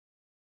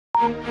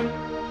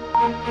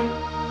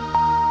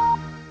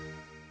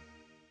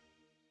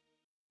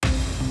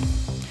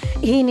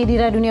Hii ni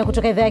Dira Dunia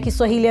kutoka idhaa ya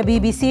Kiswahili ya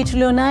BBC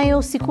tulionayo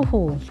usiku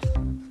huu.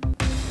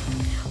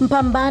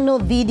 Mpambano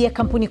dhidi ya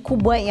kampuni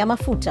kubwa ya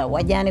mafuta.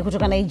 Wajane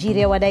kutoka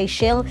Nigeria wadai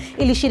Shell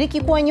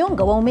ilishiriki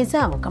kuwanyonga waume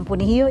zao.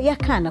 Kampuni hiyo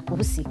yakana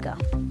kuhusika.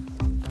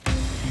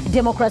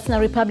 Democrats na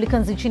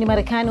Republicans nchini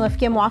Marekani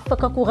wafikia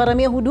muafaka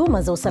kugharamia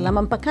huduma za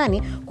usalama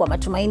mpakani kwa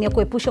matumaini ya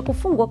kuepusha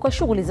kufungwa kwa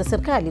shughuli za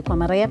serikali kwa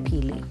mara ya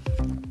pili.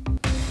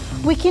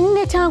 Wiki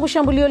 4 tangu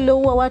shambulio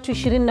liloua watu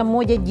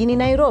 21 jijini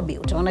Nairobi.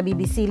 Utaona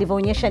BBC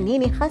ilivyoonyesha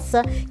nini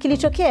hasa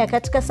kilitokea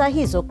katika saa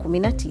hizo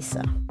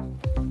 19.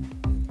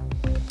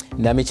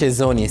 Na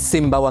michezoni,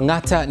 Simba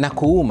wang'ata na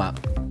kuuma.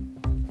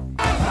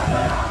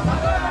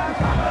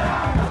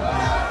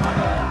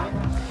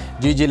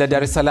 Jiji la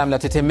Dar es Salaam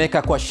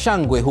latetemeka kwa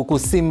shangwe huku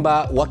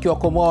Simba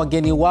wakiwakomoa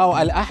wageni wao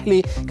Al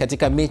Ahli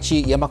katika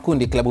mechi ya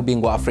makundi klabu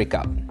bingwa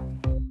Afrika.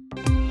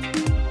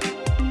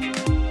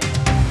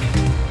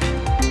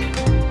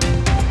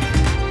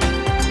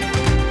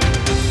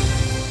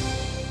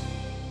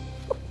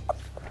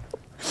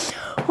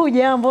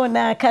 Hujambo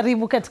na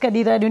karibu katika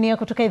Dira Dunia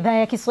kutoka idhaa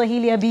ya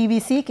Kiswahili ya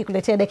BBC,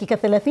 kikuletea dakika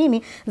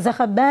 30 za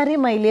habari,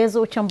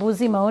 maelezo,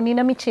 uchambuzi, maoni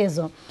na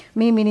michezo.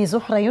 Mimi ni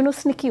Zuhura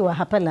Yunus nikiwa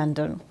hapa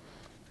London.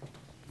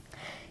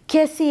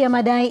 Kesi ya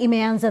madai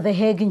imeanza The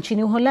Hague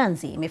nchini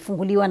Uholanzi.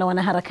 Imefunguliwa na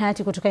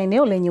wanaharakati kutoka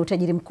eneo lenye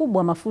utajiri mkubwa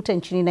wa mafuta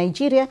nchini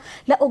Nigeria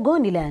la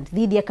Ogoniland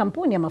dhidi ya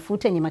kampuni ya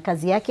mafuta yenye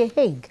makazi yake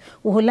Hague,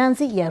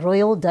 Uholanzi, ya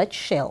Royal Dutch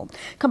Shell.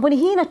 Kampuni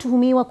hii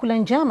inatuhumiwa kula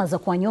njama za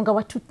kuwanyonga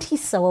watu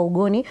 9 wa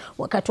ugoni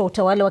wakati wa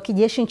utawala wa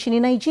kijeshi nchini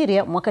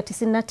Nigeria mwaka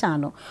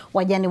 95.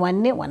 Wajane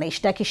 4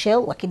 wanaishtaki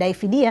Shell wakidai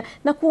fidia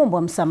na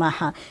kuombwa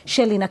msamaha.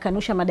 Shell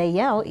inakanusha madai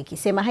yao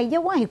ikisema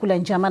haijawahi kula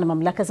njama na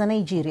mamlaka za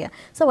Nigeria.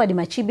 Zawadi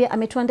Machibia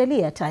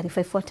ametuandalia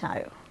taarifa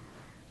ifuatayo.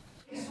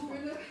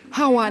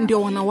 Hawa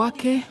ndio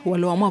wanawake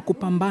walioamua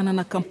kupambana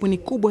na kampuni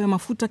kubwa ya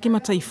mafuta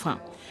kimataifa.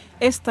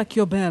 Esther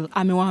Kiobel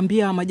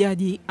amewaambia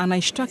majaji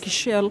anaishtaki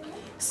Shell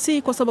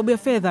si kwa sababu ya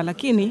fedha,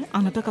 lakini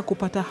anataka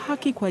kupata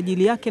haki kwa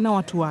ajili yake na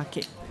watu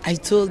wake.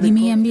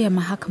 Nimeambia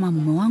mahakama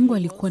mume wangu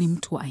alikuwa ni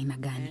mtu wa aina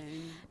gani,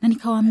 na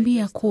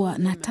nikawaambia kuwa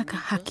nataka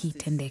haki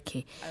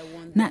itendeke.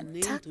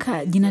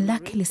 Nataka jina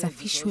lake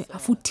lisafishwe,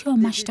 afutiwe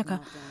mashtaka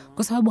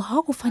kwa sababu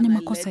hawakufanya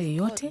makosa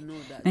yoyote,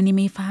 na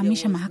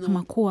nimeifahamisha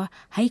mahakama kuwa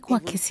haikuwa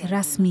kesi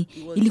rasmi,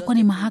 ilikuwa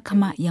ni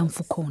mahakama ya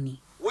mfukoni.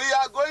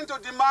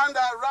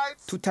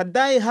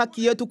 Tutadai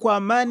haki yetu kwa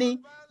amani,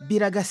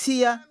 bila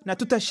ghasia, na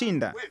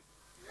tutashinda.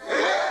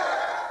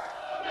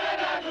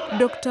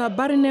 Dr.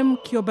 Barinem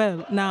Kiobel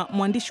na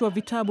mwandishi wa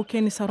vitabu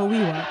Ken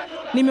Saro-Wiwa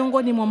ni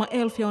miongoni mwa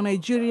maelfu ya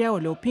Nigeria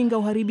waliopinga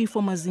uharibifu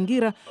wa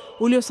mazingira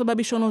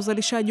uliosababishwa na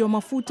uzalishaji wa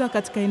mafuta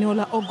katika eneo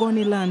la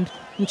Ogoniland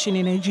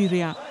nchini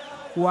Nigeria.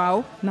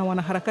 Wao na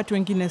wanaharakati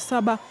wengine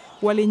 7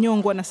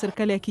 walinyongwa na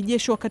serikali ya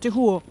kijeshi wakati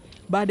huo,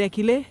 baada ya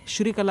kile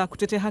shirika la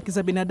kutetea haki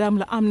za binadamu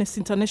la Amnesty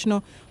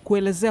International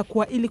kuelezea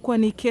kuwa ilikuwa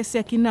ni kesi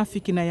ya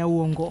kinafiki na ya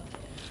uongo.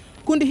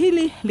 Kundi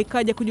hili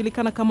likaja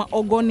kujulikana kama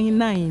Ogoni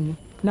 9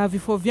 na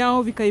vifo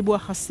vyao vikaibua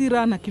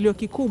hasira na kilio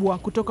kikubwa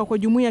kutoka kwa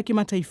jumuiya ya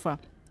kimataifa.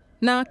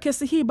 Na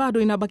kesi hii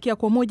bado inabakia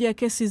kwa moja ya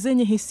kesi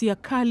zenye hisia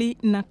kali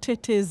na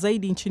tete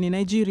zaidi nchini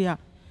Nigeria.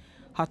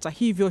 Hata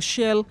hivyo,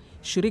 Shell,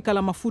 shirika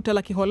la mafuta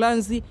la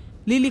Kiholanzi,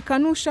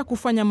 lilikanusha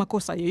kufanya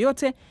makosa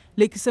yoyote,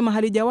 likisema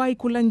halijawahi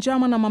kula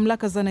njama na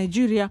mamlaka za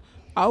Nigeria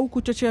au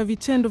kuchochea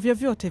vitendo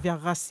vyovyote vya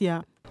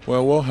ghasia.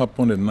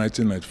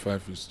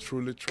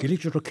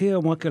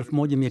 Kilichotokea mwaka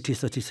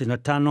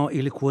 1995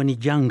 ilikuwa ni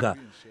janga.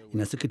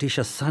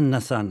 Inasikitisha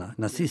sana,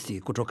 na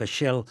sisi kutoka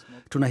Shell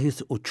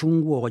tunahisi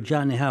uchungu wa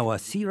wajane hawa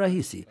si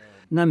rahisi.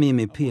 Na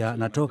mimi pia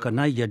natoka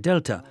Niger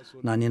Delta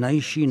na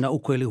ninaishi na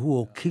ukweli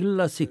huo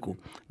kila siku,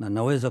 na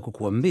naweza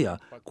kukuambia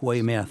kuwa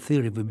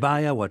imeathiri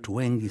vibaya watu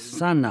wengi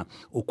sana.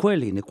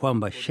 Ukweli ni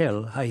kwamba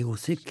Shell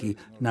haihusiki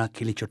na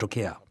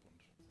kilichotokea.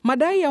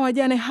 Madai ya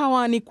wajane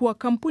hawa ni kuwa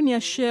kampuni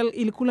ya Shell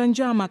ilikula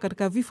njama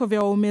katika vifo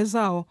vya waume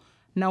zao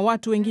na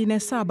watu wengine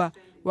 7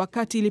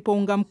 wakati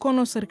ilipounga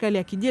mkono serikali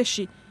ya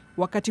kijeshi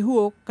wakati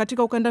huo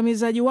katika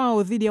ukandamizaji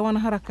wao dhidi ya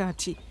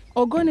wanaharakati.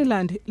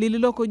 Ogoniland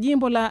lililoko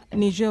jimbo la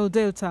Niger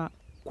Delta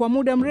kwa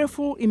muda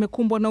mrefu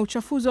imekumbwa na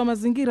uchafuzi wa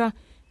mazingira,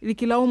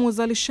 likilaumu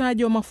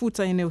uzalishaji wa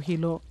mafuta eneo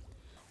hilo.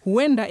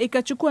 Huenda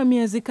ikachukua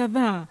miezi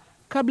kadhaa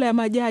kabla ya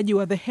majaji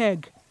wa The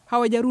Hague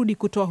hawajarudi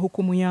kutoa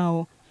hukumu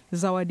yao.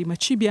 Zawadi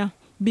Machibia,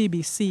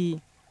 BBC.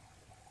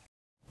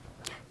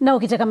 Na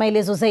ukitaka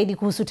maelezo zaidi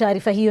kuhusu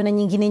taarifa hiyo na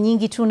nyingine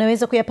nyingi tu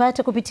unaweza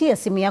kuyapata kupitia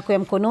simu yako ya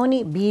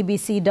mkononi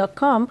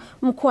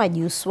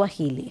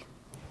bbc.com/Swahili.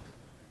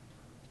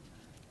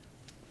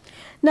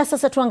 Na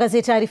sasa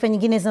tuangazie taarifa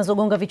nyingine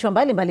zinazogonga vichwa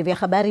mbalimbali vya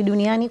habari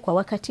duniani kwa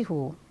wakati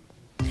huu.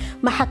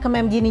 Mahakama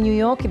ya mjini New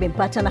York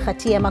imempata na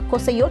hatia ya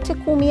makosa yote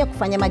 10 ya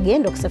kufanya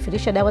magendo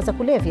kusafirisha dawa za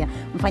kulevya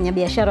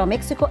mfanyabiashara wa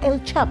Mexico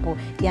El Chapo,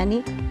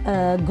 yani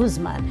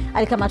Guzman.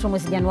 Alikamatwa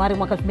mwezi Januari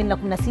mwaka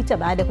 2016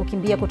 baada ya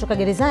kukimbia kutoka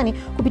gerezani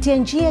kupitia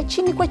njia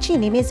chini kwa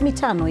chini miezi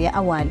 5 ya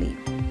awali.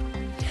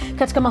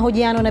 Katika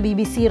mahojiano na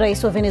BBC,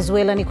 rais wa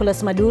Venezuela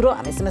Nicolas Maduro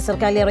amesema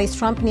serikali ya Rais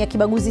Trump ni ya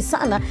kibaguzi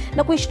sana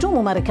na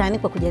kuishtumu Marekani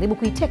kwa kujaribu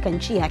kuiteka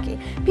nchi yake.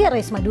 Pia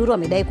Rais Maduro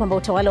amedai kwamba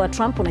utawala wa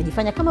Trump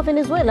unajifanya kama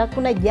Venezuela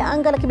kuna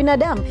janga la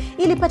kibinadamu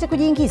ili ipate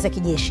kujiingiza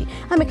kijeshi.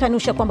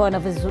 Amekanusha kwamba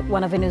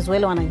wana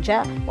Venezuela wana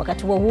njaa.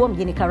 Wakati huo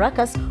mjini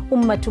Caracas,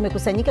 umma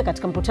umekusanyika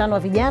katika mkutano wa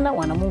vijana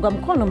wanamuunga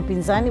mkono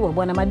mpinzani wa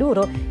bwana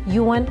Maduro,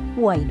 Juan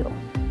Guaido.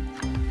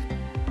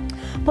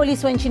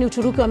 Polisi wa nchini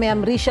Uturuki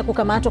wameamrisha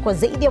kukamatwa kwa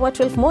zaidi ya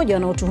watu 1000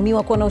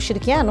 wanaotuhumiwa kuwa na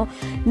ushirikiano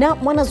na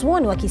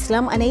mwanazuoni wa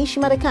Kiislamu anayeishi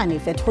Marekani,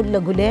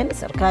 Fethullah Gulen.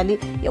 Serikali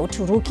ya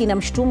Uturuki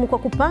inamshutumu kwa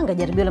kupanga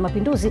jaribio la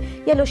mapinduzi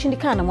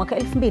yaliyoshindikana mwaka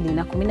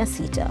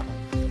 2016.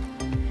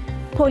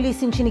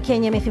 Polisi nchini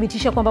Kenya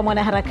imethibitisha kwamba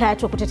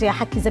mwanaharakati wa kutetea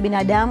haki za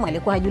binadamu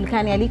aliyekuwa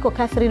hajulikani aliko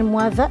Catherine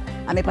Mwadha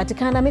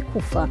amepatikana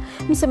amekufa.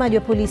 Msemaji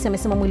wa polisi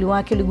amesema mwili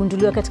wake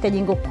uligunduliwa katika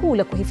jengo kuu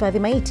la kuhifadhi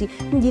maiti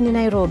mjini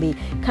Nairobi.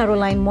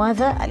 Caroline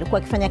Mwadha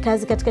alikuwa akifanya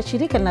kazi katika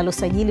shirika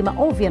linalosajili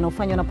maovu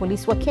yanayofanywa na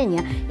polisi wa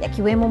Kenya,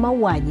 yakiwemo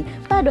mauaji.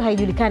 Bado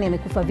haijulikani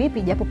amekufa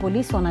vipi, japo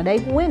polisi wanadai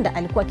huenda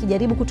alikuwa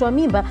akijaribu kutoa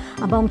mimba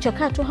ambao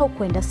mchakato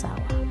haukwenda sawa.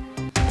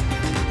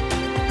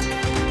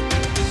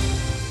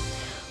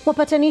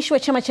 Wapatanishi wa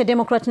chama cha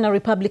Democrat na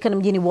Republican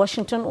mjini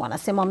Washington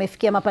wanasema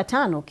wamefikia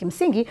mapatano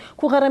kimsingi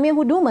kugharamia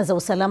huduma za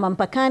usalama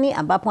mpakani,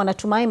 ambapo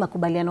wanatumai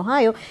makubaliano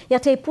hayo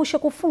yataepusha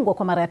kufungwa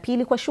kwa mara ya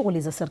pili kwa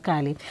shughuli za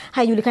serikali.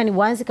 Haijulikani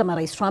wazi kama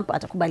Rais Trump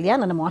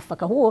atakubaliana na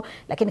mwafaka huo,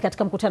 lakini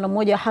katika mkutano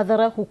mmoja wa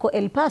hadhara huko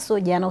El Paso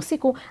jana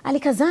usiku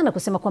alikazana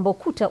kusema kwamba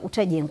ukuta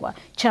utajengwa.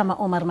 Chama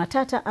Omar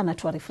Matata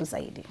anatuarifu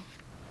zaidi.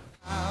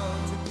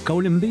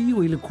 Kauli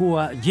mbiu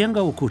ilikuwa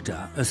jenga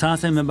ukuta,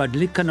 sasa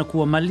imebadilika na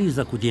kuwa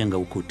maliza kujenga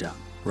ukuta.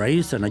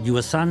 Rais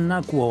anajua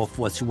sana kuwa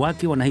wafuasi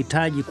wake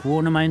wanahitaji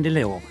kuona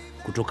maendeleo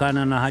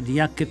kutokana na ahadi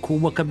yake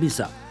kubwa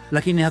kabisa,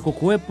 lakini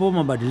hakukuwepo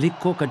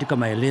mabadiliko katika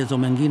maelezo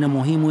mengine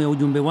muhimu ya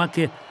ujumbe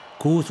wake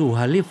kuhusu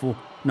uhalifu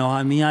na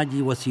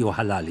wahamiaji wasio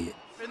halali.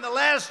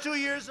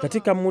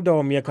 Katika muda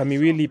wa miaka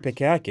miwili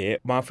peke yake,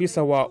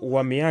 maafisa wa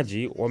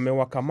uhamiaji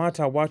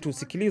wamewakamata watu,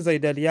 sikiliza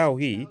idadi yao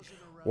hii,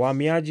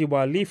 wahamiaji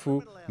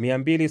wahalifu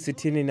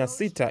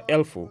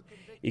 266,000,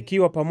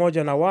 ikiwa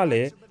pamoja na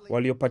wale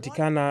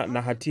waliopatikana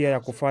na hatia ya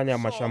kufanya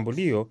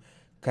mashambulio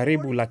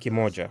karibu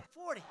 100,000.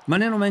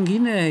 Maneno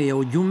mengine ya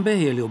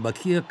ujumbe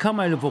yaliyobakia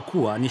kama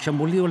ilivyokuwa ni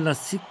shambulio la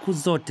siku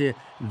zote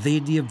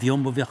dhidi ya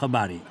vyombo vya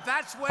habari.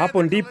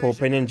 Hapo ndipo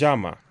penye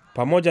njama,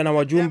 pamoja na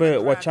wajumbe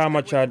wa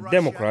chama cha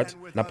Democrat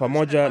na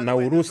pamoja na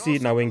Urusi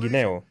na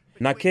wengineo.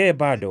 Na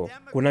bado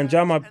kuna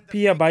njama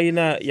pia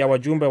baina ya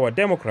wajumbe wa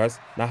Democrats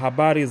na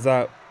habari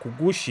za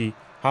kugushi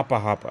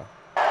hapa.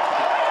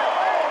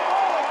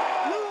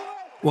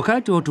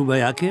 Wakati wa hotuba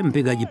yake,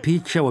 mpigaji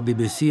picha wa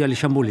BBC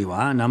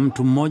alishambuliwa na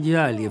mtu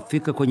mmoja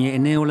aliyefika kwenye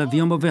eneo la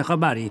vyombo vya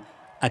habari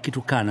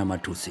akitukana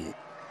matusi.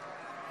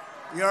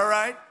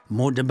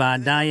 Muda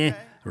baadaye,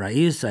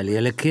 rais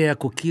alielekea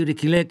kukiri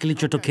kile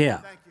kilichotokea.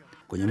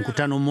 Kwenye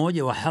mkutano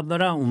mmoja wa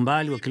hadhara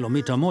umbali wa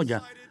kilomita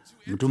 1,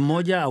 mtu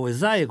mmoja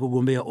awezaye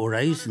kugombea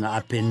urais na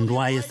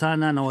apendwaye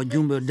sana na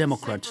wajumbe wa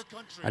Democrat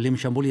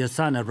alimshambulia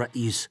sana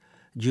rais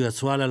juu ya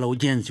suala la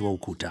ujenzi wa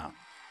ukuta.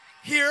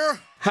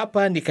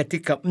 Hapa ni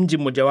katika mji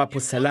mmojawapo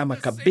salama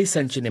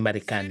kabisa nchini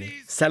Marekani.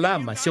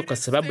 Salama sio kwa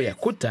sababu ya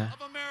kuta,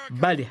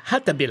 bali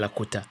hata bila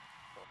kuta.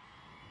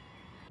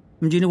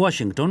 Mjini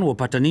Washington,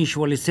 wapatanishi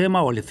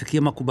walisema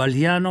walifikia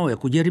makubaliano ya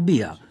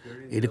kujaribia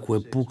ili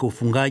kuepuka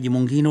ufungaji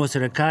mwingine wa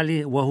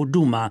serikali wa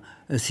huduma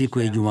siku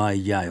ya Ijumaa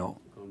ijayo.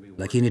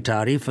 Lakini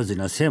taarifa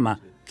zinasema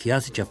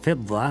kiasi cha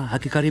fedha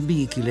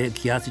hakikaribii kile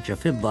kiasi cha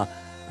fedha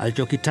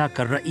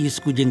alichokitaka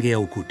rais kujengea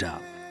ukuta.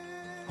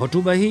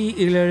 Hotuba hii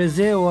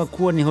ilielezewa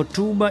kuwa ni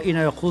hotuba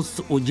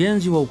inayohusu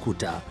ujenzi wa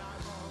ukuta,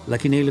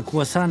 lakini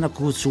ilikuwa sana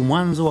kuhusu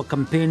mwanzo wa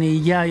kampeni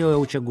ijayo ya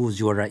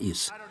uchaguzi wa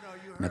rais.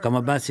 Na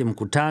kama basi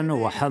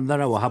mkutano wa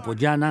hadhara wa hapo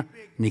jana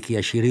ni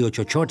kiashirio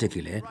chochote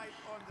kile,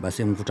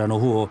 basi mkutano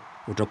huo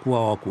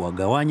utakuwa wa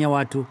kuwagawanya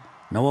watu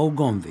na wa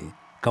ugomvi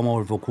kama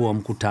ulivyokuwa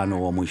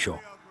mkutano wa mwisho.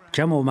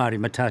 Chama Omar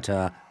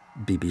Matata,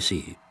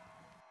 BBC.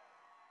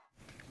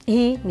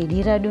 Hii ni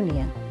Dira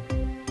Dunia.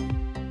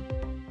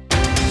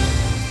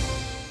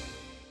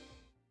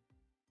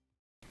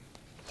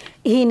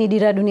 Hii ni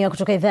Dira Dunia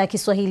kutoka idhaa ya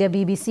Kiswahili ya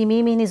BBC.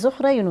 Mimi ni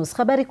Zuhura Yunus.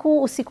 Habari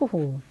kuu usiku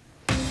huu.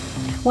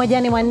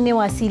 Wajane 4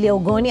 wa asili ya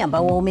Ogoni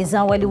ambao waume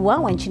zao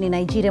waliuawa nchini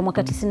Nigeria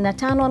mwaka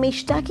 95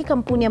 wameishtaki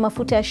kampuni ya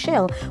mafuta ya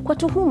Shell kwa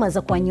tuhuma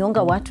za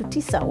kuwanyonga watu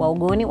 9 wa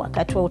Ogoni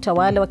wakati wa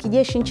utawala wa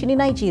kijeshi nchini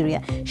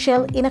Nigeria.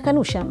 Shell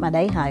inakanusha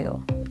madai hayo.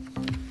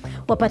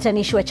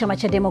 Wapatanishi wa chama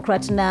cha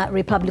Democrat na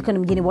Republican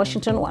mjini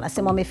Washington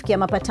wanasema wamefikia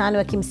mapatano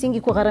ya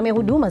kimsingi kugharamia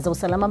huduma za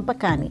usalama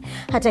mpakani.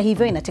 Hata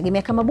hivyo,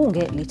 inategemea kama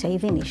bunge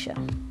litaidhinisha.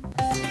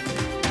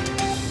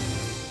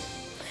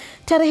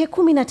 Tarehe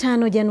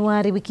 15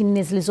 Januari, wiki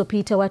 4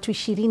 zilizopita, watu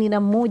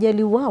 21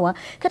 waliuawa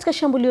katika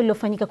shambulio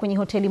lililofanyika kwenye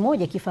hoteli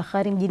moja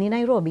kifahari mjini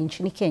Nairobi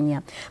nchini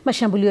Kenya.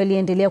 Mashambulio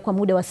yaliendelea kwa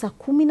muda wa saa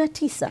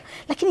 19.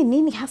 Lakini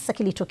nini hasa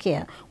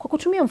kilitokea? Kwa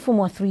kutumia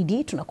mfumo wa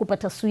 3D tunakupa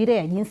taswira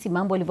ya jinsi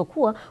mambo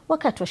yalivyokuwa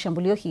wakati wa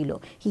shambulio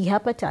hilo. Hii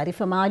hapa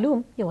taarifa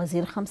maalum ya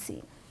Waziri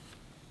Khamsi.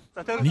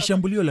 Ni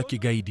shambulio la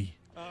kigaidi.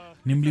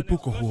 Ni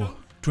mlipuko huo.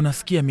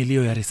 Tunasikia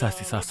milio ya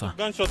risasi sasa.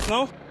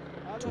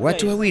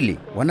 Watu wawili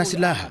wana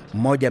silaha.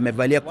 Mmoja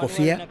amevalia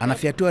kofia,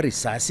 anafyatua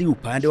risasi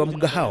upande wa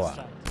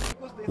mgahawa.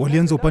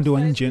 Walianza upande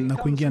wa nje na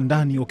kuingia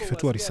ndani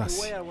wakifyatua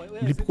risasi.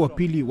 Mlipuko wa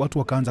pili, watu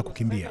wakaanza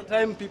kukimbia.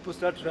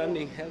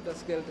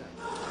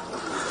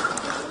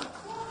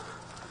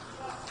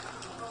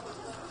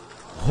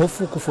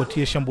 Hofu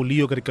kufuatia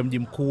shambulio katika mji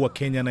mkuu wa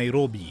Kenya,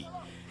 Nairobi.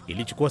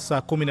 Ilichukua saa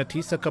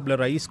 19 kabla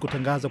rais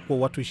kutangaza kuwa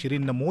watu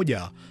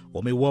 21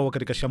 wameuawa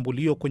katika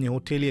shambulio kwenye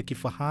hoteli ya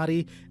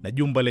kifahari na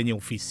jumba lenye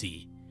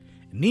ofisi.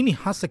 Nini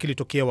hasa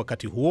kilitokea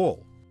wakati huo?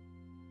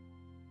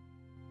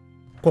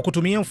 Kwa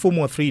kutumia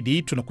mfumo wa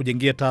 3D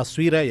tunakujengea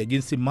taswira ya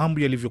jinsi mambo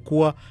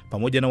yalivyokuwa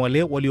pamoja na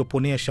wale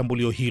walioponea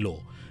shambulio hilo.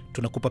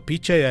 Tunakupa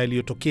picha ya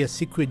yaliyotokea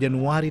siku ya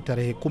Januari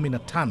tarehe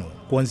 15,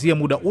 kuanzia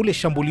muda ule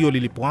shambulio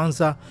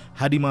lilipoanza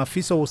hadi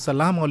maafisa wa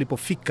usalama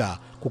walipofika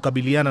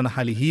kukabiliana na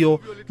hali hiyo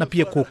na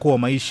pia kuokoa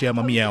maisha ya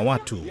mamia ya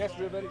watu.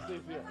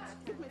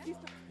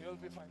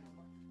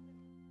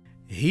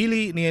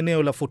 Hili ni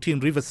eneo la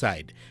 14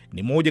 Riverside,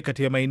 ni moja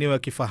kati ya maeneo ya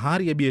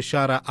kifahari ya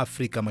biashara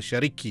Afrika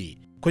Mashariki.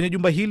 Kwenye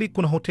jumba hili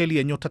kuna hoteli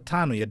ya nyota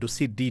 5 ya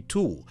Dusit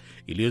D2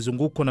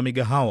 iliyozungukwa na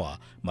migahawa,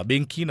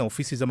 mabenki na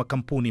ofisi za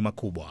makampuni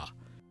makubwa.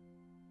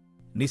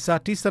 Ni saa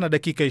 9 na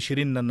dakika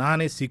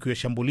 28 siku ya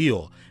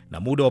shambulio na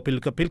muda wa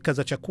pilika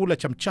za chakula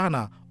cha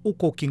mchana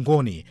uko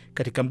ukingoni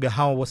katika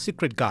mgahawa wa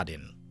Secret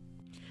Garden.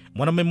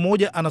 Mwanamume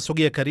mmoja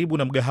anasogea karibu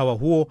na mgahawa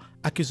huo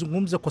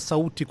akizungumza kwa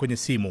sauti kwenye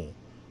simu.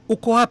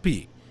 "Uko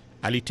wapi?"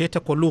 aliteta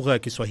kwa lugha ya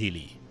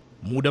Kiswahili.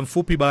 Muda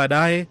mfupi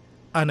baadaye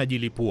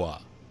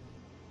anajilipua.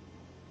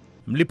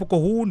 Mlipuko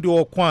huu ndio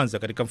wa kwanza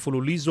katika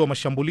mfululizo wa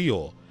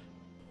mashambulio.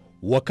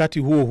 Wakati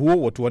huo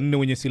huo, watu 4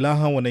 wenye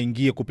silaha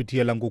wanaingia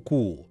kupitia lango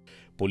kuu.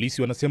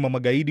 Polisi wanasema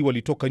magaidi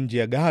walitoka nje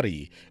ya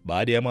gari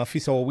baada ya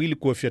maafisa wawili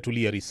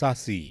kuwafyatulia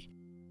risasi.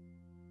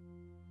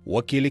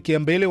 Wakielekea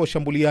mbele,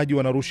 washambuliaji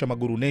wanarusha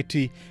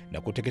maguruneti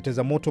na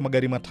kuteketeza moto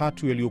magari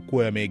matatu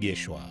yaliyokuwa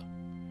yameegeshwa.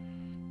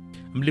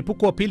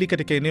 Mlipuko wa pili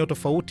katika eneo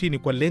tofauti ni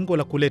kwa lengo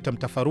la kuleta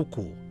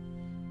mtafaruku.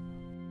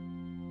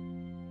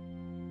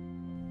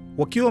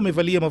 Wakiwa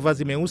wamevalia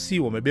mavazi meusi,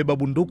 wamebeba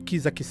bunduki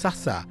za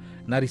kisasa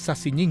na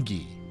risasi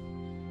nyingi.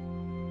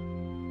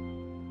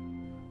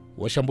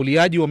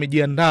 Washambuliaji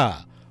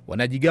wamejiandaa,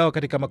 wanajigawa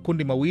katika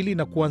makundi mawili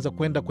na kuanza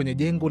kwenda kwenye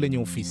jengo lenye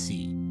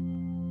ofisi.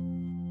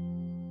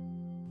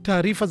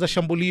 Taarifa za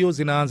shambulio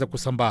zinaanza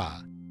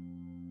kusambaa.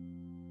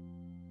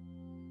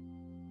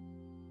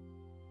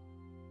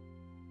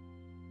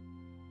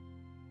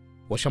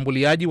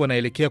 Washambuliaji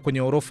wanaelekea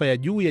kwenye orofa ya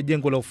juu ya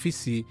jengo la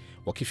ofisi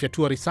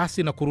wakifyatua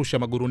risasi na kurusha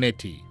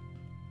maguruneti.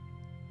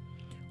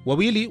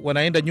 Wawili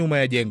wanaenda nyuma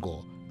ya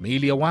jengo.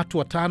 Miili ya watu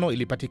 5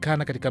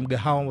 ilipatikana katika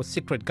mgahawa wa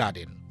Secret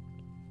Garden.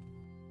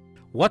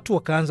 Watu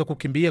wakaanza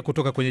kukimbia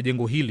kutoka kwenye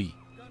jengo hili.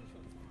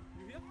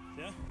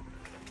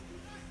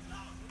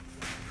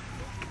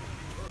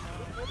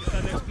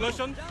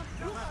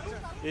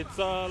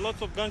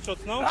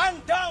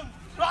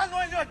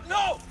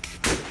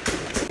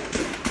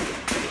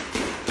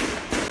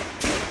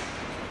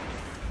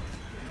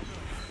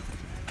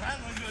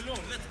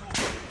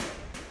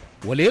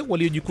 Wale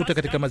waliojikuta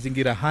katika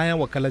mazingira haya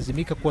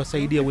wakalazimika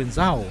kuwasaidia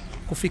wenzao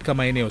kufika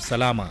maeneo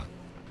salama.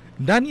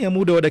 Ndani ya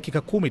muda wa dakika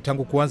 10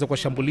 tangu kuanza kwa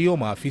shambulio,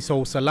 maafisa wa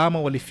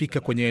usalama walifika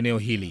kwenye eneo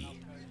hili.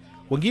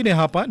 Wengine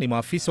hapa ni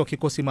maafisa wa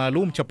kikosi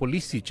maalum cha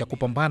polisi cha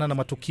kupambana na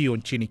matukio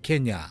nchini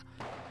Kenya.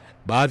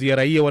 Baadhi ya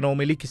raia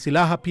wanaomiliki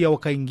silaha pia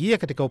wakaingia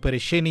katika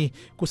operesheni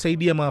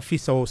kusaidia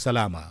maafisa wa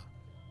usalama.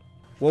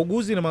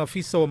 Wauguzi na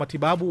maafisa wa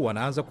matibabu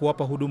wanaanza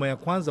kuwapa huduma ya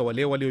kwanza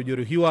wale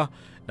waliojeruhiwa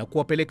na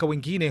kuwapeleka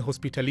wengine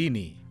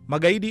hospitalini.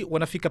 Magaidi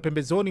wanafika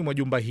pembezoni mwa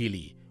jumba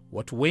hili.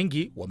 Watu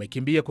wengi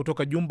wamekimbia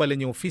kutoka jumba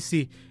lenye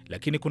ofisi,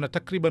 lakini kuna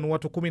takriban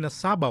watu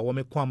 17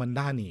 wamekwama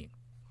ndani.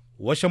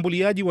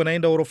 Washambuliaji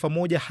wanaenda orofa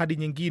moja hadi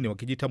nyingine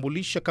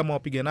wakijitambulisha kama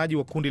wapiganaji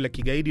wa kundi la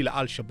kigaidi la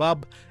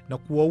Al-Shabaab na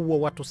kuwaua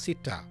watu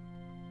 6.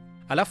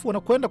 Alafu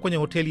wanakwenda kwenye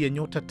hoteli ya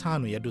nyota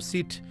 5 ya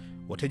Dusit.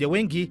 Wateja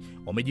wengi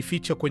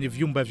wamejificha kwenye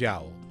vyumba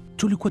vyao.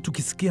 Tulikuwa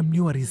tukisikia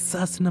mlio wa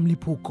risasi na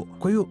mlipuko.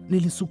 Kwa hiyo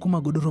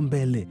nilisukuma godoro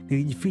mbele,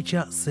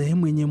 nilijificha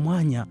sehemu yenye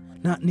mwanya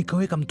na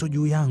nikaweka mto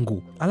juu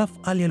yangu. Alafu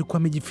Ali alikuwa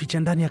amejificha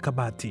ndani ya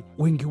kabati.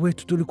 Wengi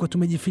wetu tulikuwa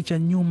tumejificha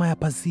nyuma ya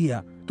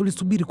pazia.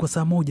 Tulisubiri kwa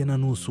saa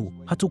 1:30.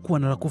 Hatukuwa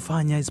na la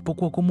kufanya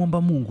isipokuwa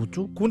kumwomba Mungu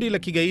tu. Kundi la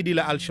kigaidi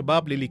la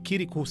Al-Shabaab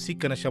lilikiri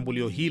kuhusika na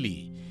shambulio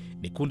hili.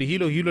 Ni kundi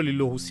hilo hilo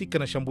lililohusika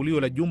na shambulio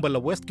la jumba la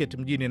Westgate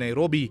mjini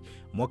Nairobi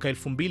mwaka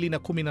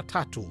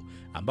 2013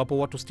 ambapo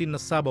watu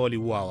 67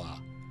 waliuawa.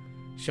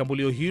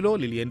 Shambulio hilo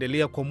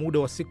liliendelea kwa muda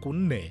wa siku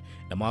 4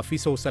 na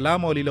maafisa wa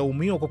usalama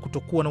walilaumiwa kwa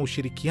kutokuwa na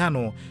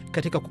ushirikiano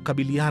katika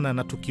kukabiliana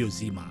na tukio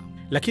zima.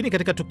 Lakini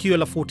katika tukio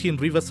la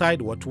 14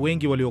 Riverside, watu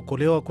wengi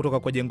waliokolewa kutoka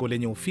kwa jengo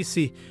lenye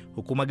ofisi,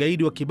 huku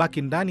magaidi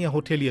wakibaki ndani ya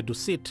hoteli ya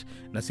Dusit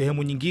na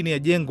sehemu nyingine ya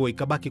jengo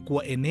ikabaki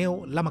kuwa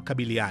eneo la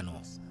makabiliano.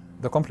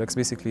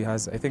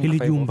 Hili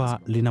jumba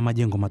lina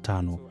majengo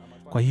 5.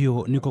 Kwa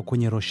hiyo niko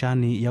kwenye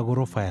roshani ya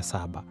ghorofa ya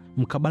 7.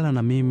 Mkabala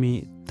na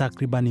mimi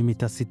takribani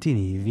mita 60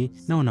 hivi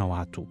naona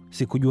watu.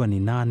 Sikujua ni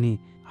nani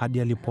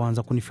hadi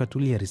alipoanza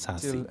kunifyatulia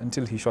risasi.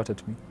 Until he shot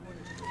at me.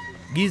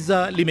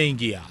 Giza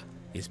limeingia.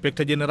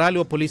 Inspekta Jenerali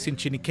wa polisi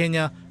nchini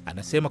Kenya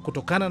anasema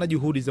kutokana na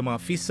juhudi za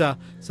maafisa,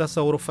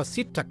 sasa ghorofa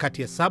 6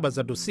 kati ya 7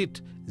 za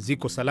Dusit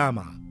ziko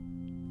salama.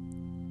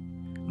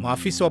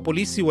 Maafisa wa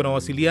polisi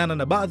wanawasiliana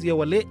na baadhi ya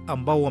wale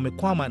ambao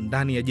wamekwama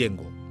ndani ya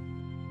jengo.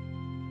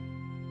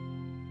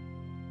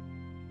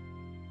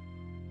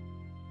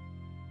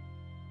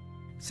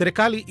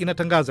 Serikali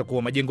inatangaza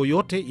kuwa majengo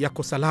yote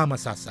yako salama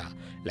sasa,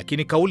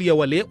 lakini kauli ya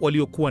wale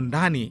waliokuwa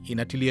ndani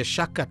inatilia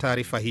shaka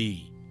taarifa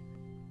hii.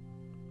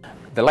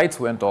 The lights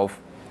went off.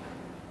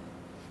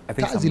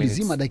 Taa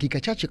zilizima dakika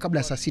chache kabla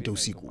ya saa 6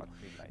 usiku.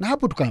 Na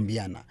hapo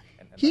tukaambiana,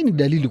 hii ni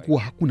dalili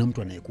kuwa hakuna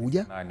mtu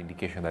anayekuja.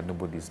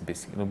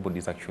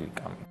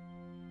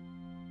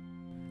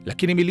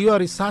 Lakini milio ya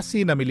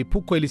risasi na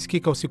milipuko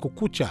ilisikika usiku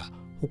kucha,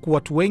 huku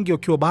watu wengi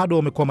wakiwa bado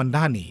wamekwama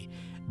ndani,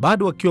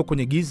 bado wakiwa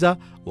kwenye giza,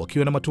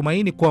 wakiwa na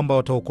matumaini kwamba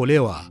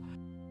wataokolewa.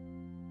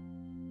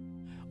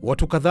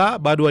 Watu kadhaa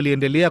bado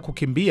waliendelea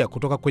kukimbia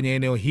kutoka kwenye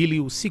eneo hili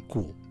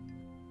usiku.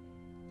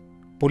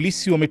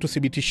 Polisi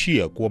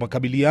wametuthibitishia kuwa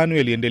makabiliano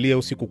yaliendelea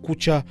usiku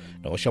kucha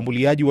na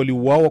washambuliaji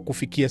waliuawa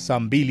kufikia saa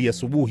 2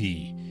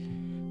 asubuhi.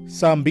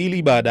 Saa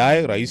 2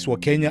 baadaye, rais wa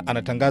Kenya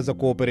anatangaza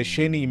kuwa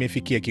operesheni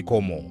imefikia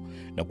kikomo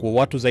na kuwa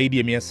watu zaidi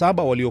ya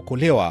 700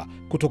 waliokolewa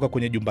kutoka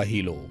kwenye jumba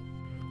hilo.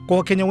 Kwa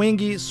Wakenya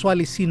wengi,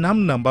 swali si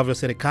namna ambavyo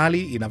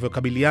serikali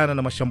inavyokabiliana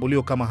na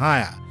mashambulio kama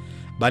haya,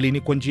 bali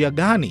ni kwa njia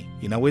gani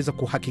inaweza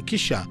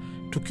kuhakikisha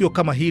tukio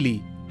kama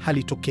hili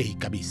halitokei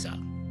kabisa.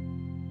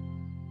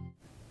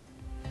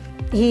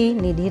 Hii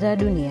ni Dira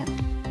Dunia.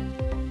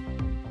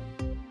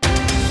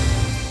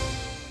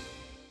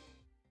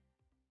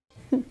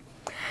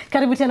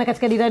 Karibu tena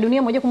katika Dira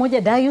Dunia, moja kwa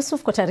moja Dayo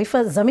Yusuf kwa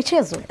taarifa za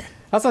michezo.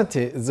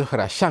 Asante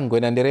Zuhura. Shangwe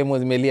na nderemo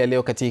zimelia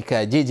leo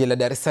katika jiji la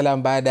Dar es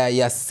Salaam baada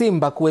ya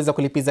Simba kuweza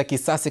kulipiza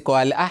kisasi kwa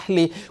Al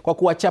Ahli kwa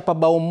kuwachapa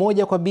bao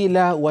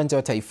 1-0 uwanja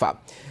wa Taifa.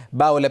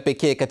 Bao la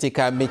pekee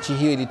katika mechi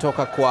hiyo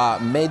ilitoka kwa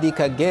Medi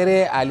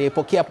Kagere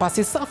aliyepokea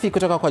pasi safi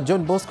kutoka kwa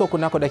John Bosco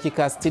kunako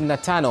dakika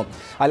 65.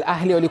 Al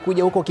Ahli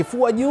walikuja huko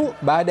kifua juu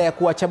baada ya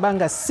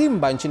kuwachabanga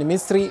Simba nchini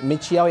Misri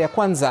mechi yao ya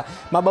kwanza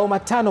mabao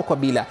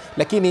 5-0,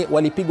 lakini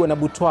walipigwa na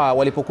butwa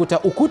walipokuta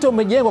ukuta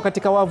umejengwa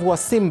katika wavu wa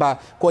Simba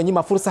kwa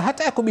nyima fursa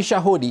hata ya kubisha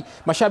hodi.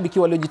 Mashabiki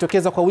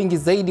waliojitokeza kwa wingi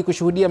zaidi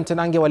kushuhudia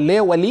mtanange wa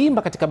leo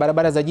waliimba katika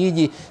barabara za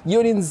jiji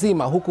jioni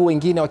nzima, huku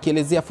wengine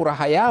wakielezea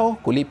furaha yao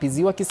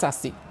kulipiziwa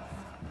kisasi.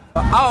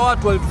 Hao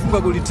watu walitufunga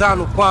goli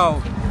 5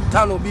 kwao,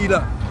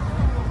 5-0.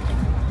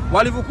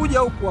 Walivyokuja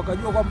huku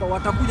wakajua kwamba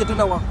watakuja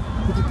tena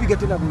kutupiga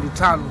tena goli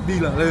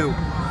 5-0 leo.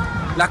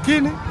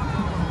 Lakini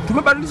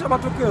tumebadilisha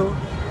matokeo.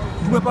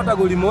 Tumepata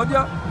goli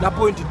 1 na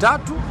pointi 3.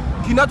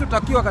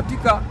 Kinachotakiwa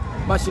katika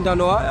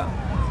mashindano haya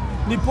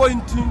ni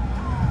pointi,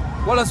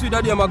 wala si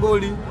idadi ya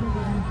magoli.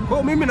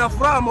 Kwa mimi na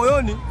furaha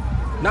moyoni,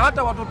 na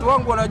hata watoto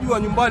wangu wanajua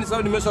nyumbani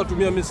sasa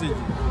nimeshawatumia message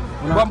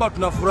kwamba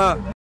tuna furaha.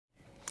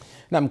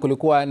 Na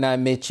kulikuwa na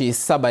mechi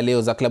 7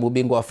 leo za klabu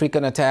bingwa Afrika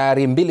na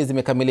tayari 2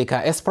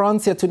 zimekamilika.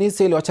 Esperance ya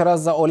Tunisia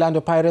iliwacharaza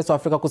Orlando Pirates wa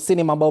Afrika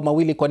Kusini mabao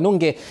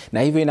 2-0,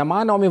 na hivyo ina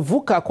maana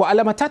wamevuka kwa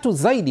alama 3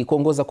 zaidi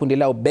kuongoza kundi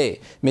lao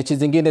B. Mechi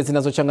zingine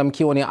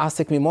zinazochangamkiwa ni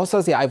ASEC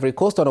Mimosas ya Ivory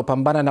Coast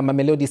wanaopambana na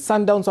Mamelodi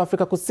Sundowns wa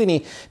Afrika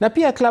Kusini, na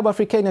pia klabu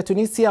Africaine ya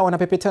Tunisia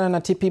wanapepetana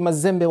na TP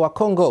Mazembe wa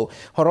Congo.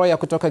 Horoya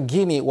kutoka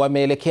Guinea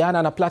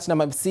wameelekeana na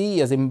Platinum FC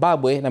ya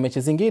Zimbabwe, na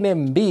mechi zingine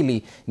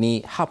 2 ni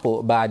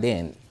hapo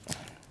baadaye.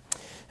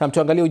 Na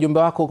tuangalie ujumbe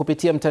wako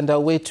kupitia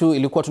mtandao wetu.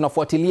 Ilikuwa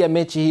tunafuatilia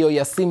mechi hiyo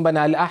ya Simba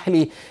na Al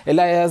Ahli.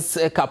 Elias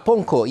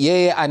Kaponko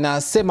yeye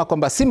anasema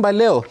kwamba Simba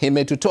leo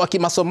imetutoa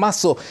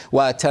kimasomaso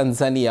wa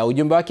Tanzania.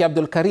 Ujumbe wake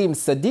Abdul Karim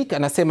Sadiq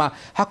anasema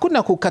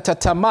hakuna kukata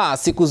tamaa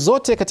siku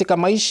zote katika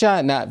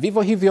maisha na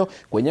vivyo hivyo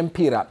kwenye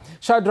mpira.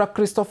 Shadrack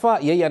Christopher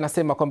yeye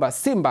anasema kwamba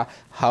Simba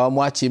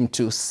hawamwachi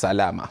mtu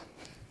salama.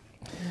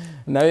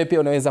 Na wewe pia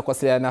unaweza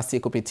kuwasiliana nasi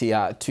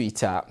kupitia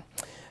Twitter.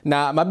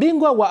 Na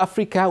mabingwa wa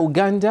Afrika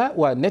Uganda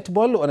wa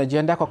netball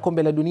wanajiandaa kwa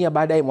kombe la dunia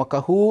baadaye mwaka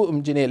huu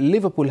mjini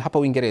Liverpool hapa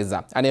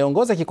Uingereza.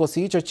 Anayeongoza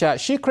kikosi hicho cha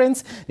She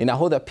Cranes ni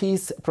nahodha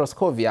Peace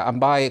Proscovia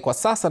ambaye kwa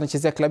sasa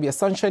anachezea klabu ya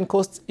Sunshine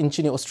Coast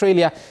nchini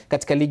Australia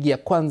katika ligi ya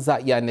kwanza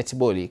ya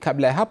netball.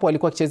 Kabla ya hapo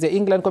alikuwa akichezea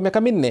England kwa miaka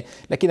 4,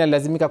 lakini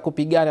alilazimika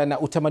kupigana na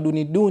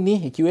utamaduni duni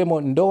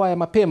ikiwemo ndoa ya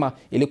mapema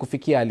ili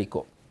kufikia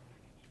aliko.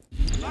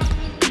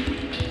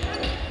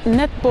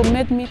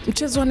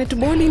 Mchezo wa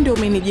netball ndio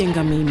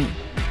umenijenga mimi.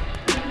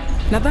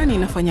 Nadhani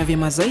inafanya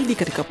vyema zaidi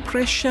katika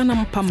pressure na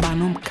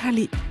mpambano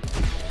mkali.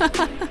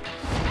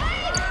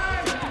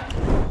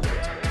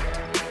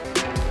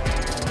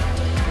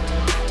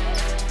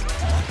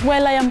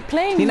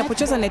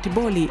 Ninapocheza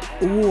netball,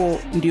 huo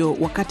ndio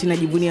wakati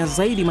najivunia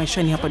zaidi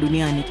maishani hapa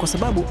duniani, kwa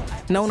sababu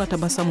naona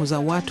tabasamu za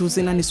watu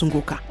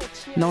zinanizunguka.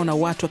 Naona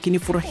watu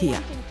wakinifurahia,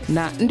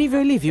 na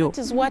ndivyo ilivyo.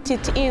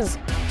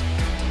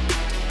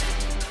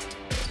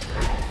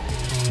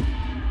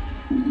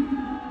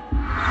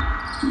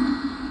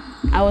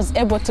 I was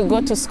able to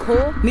go to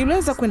school.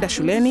 Niliweza kwenda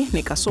shuleni,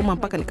 nikasoma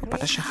mpaka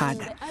nikapata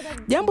shahada.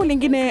 Jambo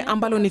lingine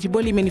ambalo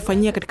netiboli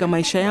imenifanyia katika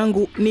maisha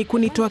yangu ni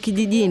kunitoa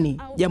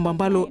kijijini, jambo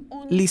ambalo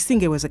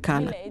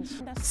lisingewezekana.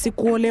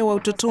 Sikuolewa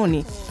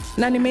utotoni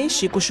na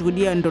nimeishi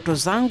kushuhudia ndoto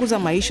zangu za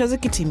maisha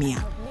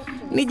zikitimia.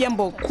 Ni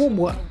jambo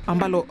kubwa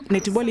ambalo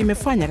netiboli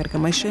imefanya katika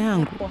maisha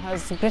yangu.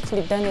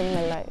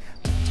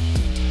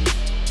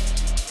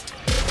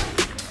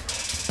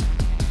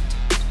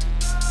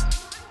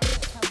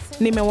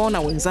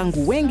 Nimewaona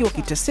wenzangu wengi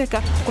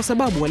wakiteseka kwa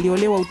sababu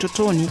waliolewa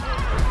utotoni.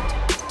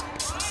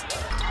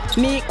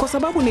 Ni kwa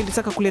sababu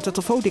nilitaka kuleta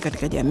tofauti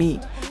katika jamii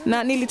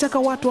na nilitaka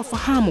watu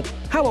wafahamu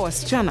hawa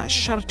wasichana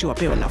sharti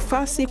wapewe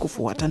nafasi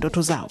kufuata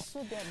ndoto zao.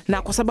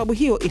 Na kwa sababu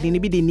hiyo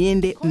ilinibidi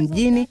niende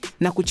mjini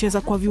na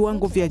kucheza kwa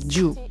viwango vya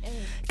juu.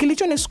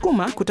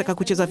 Kilichonisukuma kutaka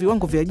kucheza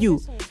viwango vya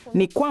juu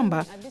ni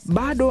kwamba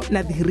bado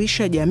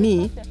nadhihirisha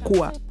jamii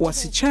kuwa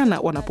wasichana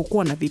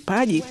wanapokuwa na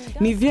vipaji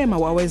ni vyema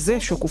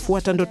wawezeshwe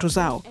kufuata ndoto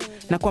zao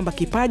na kwamba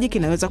kipaji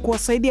kinaweza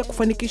kuwasaidia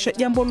kufanikisha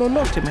jambo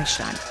lolote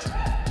maishani.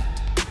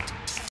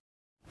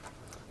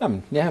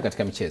 Ni haya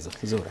katika michezo.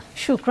 Zuhura.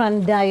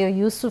 Shukran Dayo,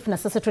 Yusuf. Na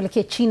sasa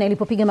tuelekee China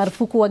ilipopiga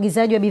marufuku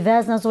uagizaji wa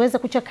bidhaa zinazoweza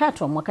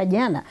kuchakatwa mwaka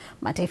jana.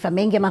 Mataifa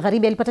mengi ya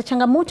magharibi yalipata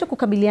changamoto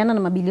kukabiliana na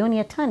mabilioni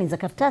ya tani za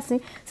karatasi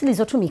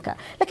zilizotumika.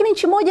 Lakini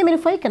nchi moja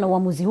imenufaika na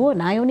uamuzi huo,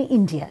 nayo ni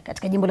India.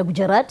 Katika jimbo la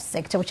Gujarat,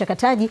 sekta ya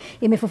uchakataji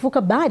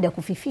imefufuka baada ya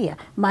kufifia.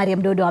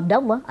 Mariam Dodo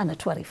Abdallah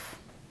anatuarifu.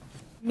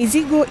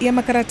 Mizigo ya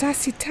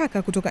makaratasi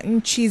taka kutoka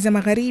nchi za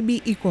magharibi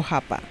iko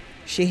hapa.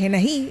 Shehena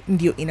hii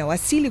ndio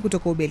inawasili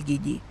kutoka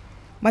Ubelgiji.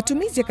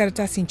 Matumizi ya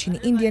karatasi nchini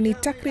India ni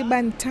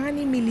takriban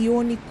tani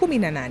milioni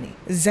 18.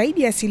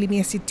 Zaidi ya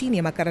 60%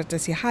 ya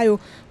makaratasi hayo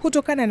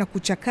hutokana na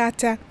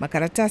kuchakata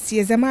makaratasi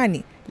ya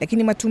zamani,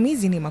 lakini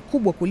matumizi ni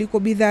makubwa kuliko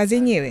bidhaa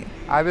zenyewe.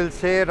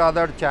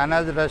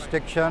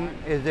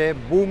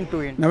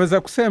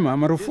 Naweza kusema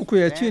marufuku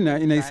ya China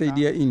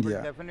inaisaidia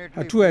India.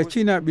 Hatua ya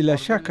China bila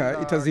shaka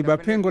itaziba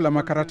pengo la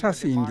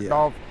makaratasi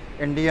India.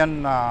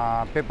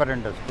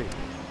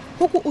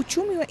 Huku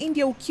uchumi wa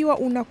India ukiwa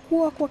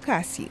unakuwa kwa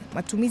kasi,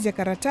 matumizi ya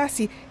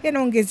karatasi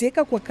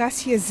yanaongezeka kwa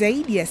kasi ya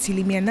zaidi ya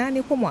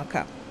 8% kwa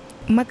mwaka.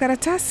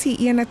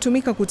 Makaratasi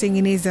yanatumika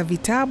kutengeneza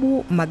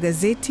vitabu,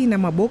 magazeti na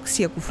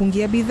maboksi ya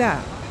kufungia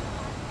bidhaa.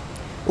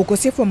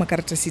 Ukosefu wa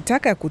makaratasi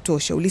taka ya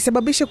kutosha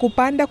ulisababisha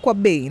kupanda kwa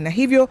bei na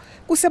hivyo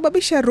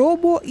kusababisha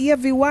robo ya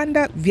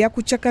viwanda vya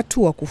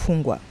kuchakatua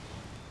kufungwa.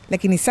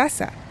 Lakini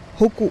sasa,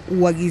 huku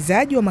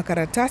uagizaji wa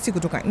makaratasi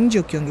kutoka nje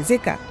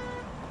ukiongezeka,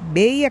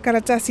 bei ya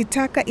karatasi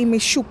taka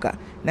imeshuka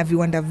na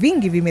viwanda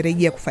vingi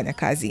vimerejea kufanya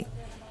kazi.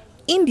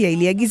 India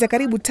iliagiza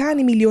karibu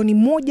tani milioni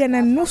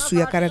 1.5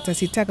 ya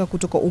karatasi taka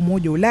kutoka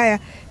Umoja wa Ulaya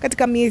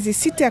katika miezi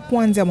 6 ya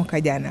kwanza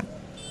mwaka jana.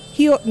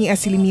 Hiyo ni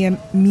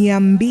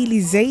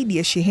 200% zaidi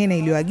ya shehena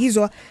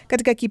iliyoagizwa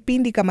katika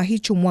kipindi kama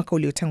hicho mwaka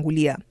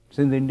uliotangulia.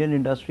 Since the Indian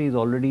industry is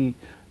already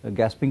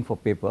gasping for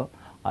paper,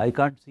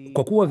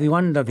 kwa kuwa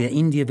viwanda vya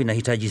India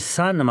vinahitaji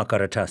sana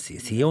makaratasi,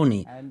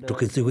 sioni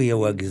tukizuia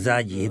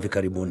uagizaji hivi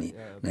karibuni,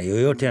 na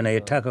yoyote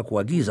anayetaka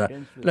kuagiza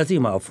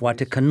lazima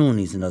afuate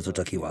kanuni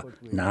zinazotakiwa.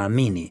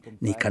 Naamini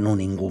ni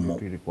kanuni ngumu.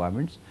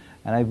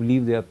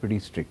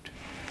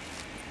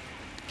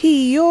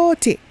 Hii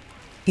yote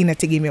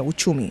inategemea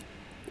uchumi.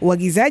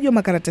 Uagizaji wa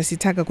makaratasi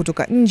taka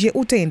kutoka nje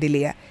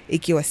utaendelea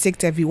ikiwa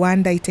sekta ya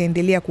viwanda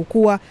itaendelea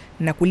kukua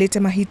na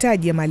kuleta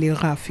mahitaji ya mali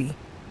ghafi.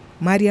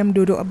 Mariam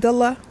Dodo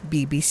Abdallah,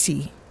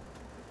 BBC.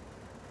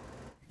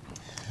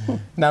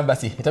 Na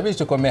basi, itabidi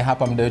tukomee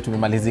hapa, muda wetu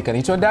umemalizika.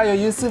 Nicho Dayo,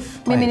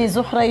 Yusuf. Mimi ni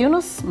Zuhura,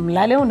 Yunus.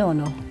 Mlale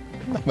unono.